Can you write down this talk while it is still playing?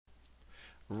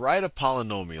write a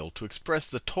polynomial to express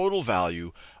the total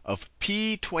value of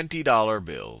P $20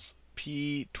 bills,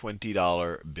 P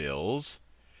 $20 bills,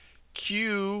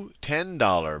 Q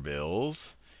 $10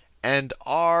 bills, and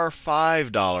R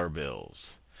 $5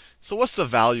 bills. So what's the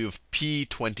value of P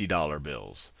 $20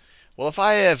 bills? Well, if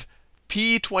I have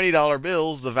P $20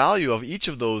 bills, the value of each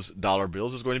of those dollar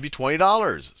bills is going to be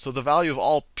 $20. So the value of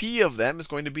all P of them is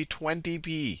going to be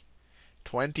 20p.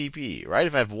 20p, right?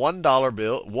 If I have one $20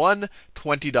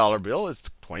 bill, it's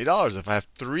 $20. If I have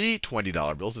three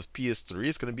 $20 bills, if P is 3,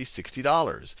 it's going to be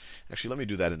 $60. Actually, let me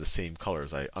do that in the same color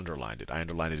as I underlined it. I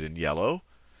underlined it in yellow.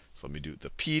 So let me do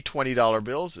the P $20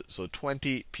 bills. So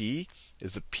 20p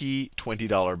is the P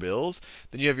 $20 bills.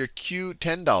 Then you have your Q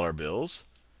 $10 bills.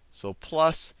 So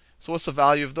plus, so what's the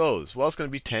value of those? Well, it's going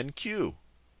to be 10Q.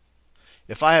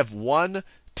 If I have one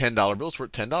 $10 bill, it's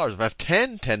worth $10. If I have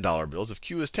 10 $10 bills, if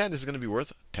Q is 10, this is going to be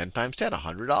worth 10 times 10,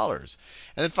 $100.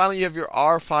 And then finally, you have your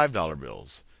R $5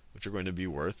 bills, which are going to be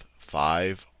worth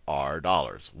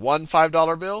 $5R. One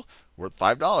 $5 bill worth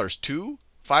 $5. Two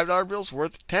 $5 bills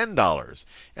worth $10.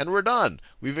 And we're done.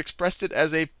 We've expressed it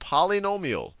as a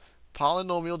polynomial.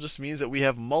 Polynomial just means that we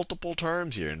have multiple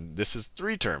terms here. And this is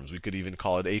 3 terms. We could even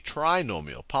call it a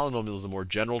trinomial. Polynomial is a more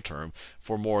general term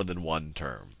for more than one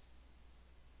term.